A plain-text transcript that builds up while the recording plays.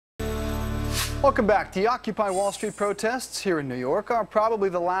Welcome back. The Occupy Wall Street protests here in New York are probably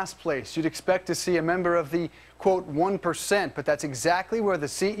the last place you'd expect to see a member of the, quote, 1%, but that's exactly where the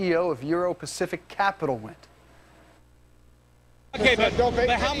CEO of Euro-Pacific Capital went. Okay, but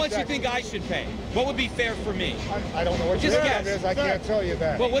how much do you think I should pay? What would be fair for me? I don't know what your income is. I can't tell you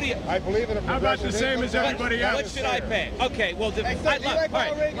that. Well, what do you? I believe in a progressive. How about the same as everybody else? What should I pay? Okay, well, all right,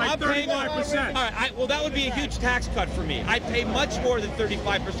 I'm paying 35%. All right, well, that would be a huge tax cut for me. I pay much more than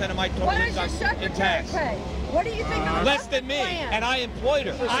 35% of my total income in tax. What do you think of the Less than me, and I employed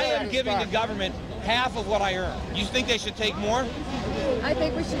her. I am giving the government half of what I earn. You think they should take more? I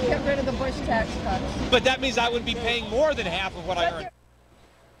think we should get rid of the Bush tax cuts. But that means I would be paying more than half of what I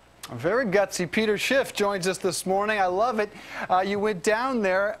earn. Very gutsy. Peter Schiff joins us this morning. I love it. You went down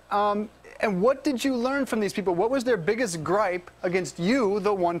there. And what did you learn from these people? What was their biggest gripe against you,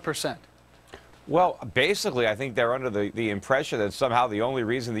 the 1%? Well, basically, I think they're under the impression that somehow the only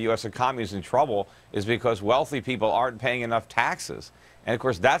reason the U.S. economy is in trouble is because wealthy people aren't paying enough taxes. And, of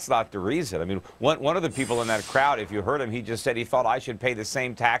course, that's not the reason. I mean, one of the people in that crowd, if you heard him, he just said he thought I should pay the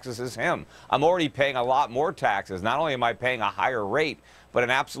same taxes as him. I'm already paying a lot more taxes. Not only am I paying a higher rate, but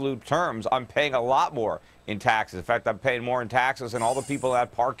in absolute terms, I'm paying a lot more in taxes. In fact, I'm paying more in taxes than all the people in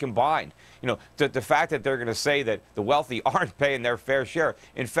that park combined. You know, the fact that they're going to say that the wealthy aren't paying their fair share.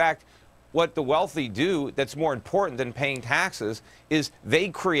 In fact, what the wealthy do that's more important than paying taxes is they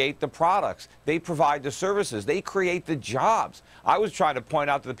create the products. They provide the services. They create the jobs. I was trying to point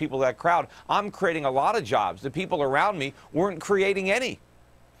out to the people of that crowd, I'm creating a lot of jobs. The people around me weren't creating any.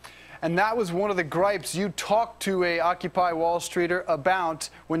 And that was one of the gripes you talked to a Occupy Wall Streeter about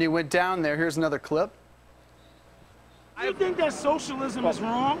when you went down there. Here's another clip. Do you think that socialism is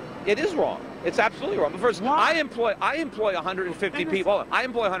wrong? It is wrong. It's absolutely wrong. But first, I employ 150 people. I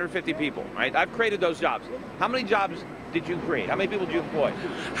employ 150 people, right? I've created those jobs. How many jobs did you create? How many people did you employ?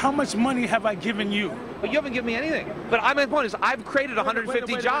 How much money have I given you? But you haven't given me anything. But my point is, I've created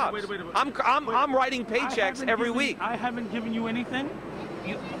 150 jobs. I'm writing paychecks every week. I haven't given you anything.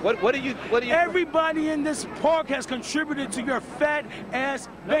 What do you? Everybody in this park has contributed to your fat ass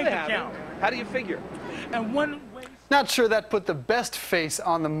bank account. How do you figure? And one way. Not sure that put the best face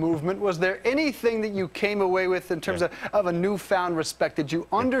on the movement. Was there anything that you came away with in terms of a newfound respect? Did you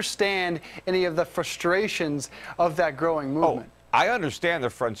understand any of the frustrations of that growing movement? Oh, I understand the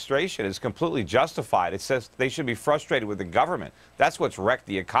frustration is completely justified. It says they should be frustrated with the government. That's what's wrecked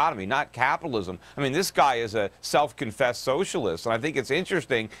the economy, not capitalism. I mean, this guy is a self-confessed socialist, and I think it's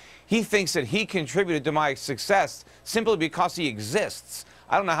interesting. He thinks that he contributed to my success simply because he exists.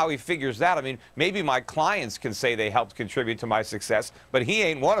 I don't know how he figures that. I mean, maybe my clients can say they helped contribute to my success, but he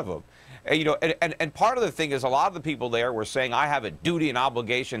ain't one of them. You know, and part of the thing is a lot of the people there were saying I have a duty and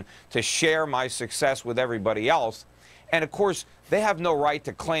obligation to share my success with everybody else. And, of course, they have no right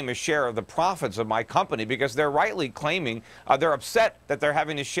to claim a share of the profits of my company because they're rightly claiming they're upset that they're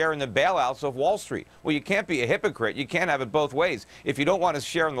having to share in the bailouts of Wall Street. Well, you can't be a hypocrite. You can't have it both ways. If you don't want to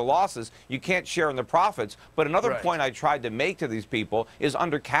share in the losses, you can't share in the profits. But another point I tried to make to these people is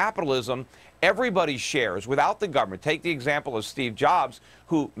under capitalism, everybody shares without the government. Take the example of Steve Jobs,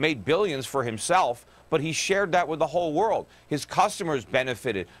 who made billions for himself, but he shared that with the whole world. His customers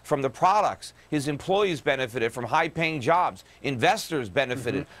benefited from the products. His employees benefited from high-paying jobs. Investors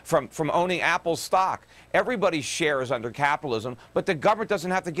benefited from owning Apple stock. Everybody shares under capitalism, but the government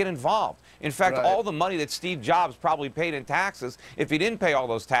doesn't have to get involved. In fact, all the money that Steve Jobs probably paid in taxes, if he didn't pay all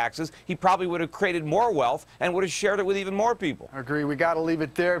those taxes, he probably would have created more wealth and would have shared it with even more people. I agree. We got to leave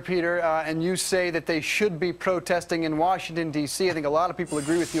it there, Peter. And you say that they should be protesting in Washington, D.C. I think a lot of people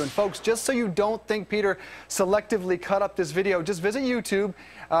agree with you. And, folks, just so you don't think Peter selectively cut up this video, just visit YouTube,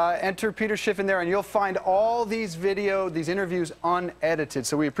 enter Peter Schiff in there, and you'll find all these these interviews unedited.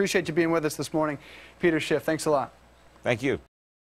 So we appreciate you being with us this morning. Peter Schiff, thanks a lot. Thank you.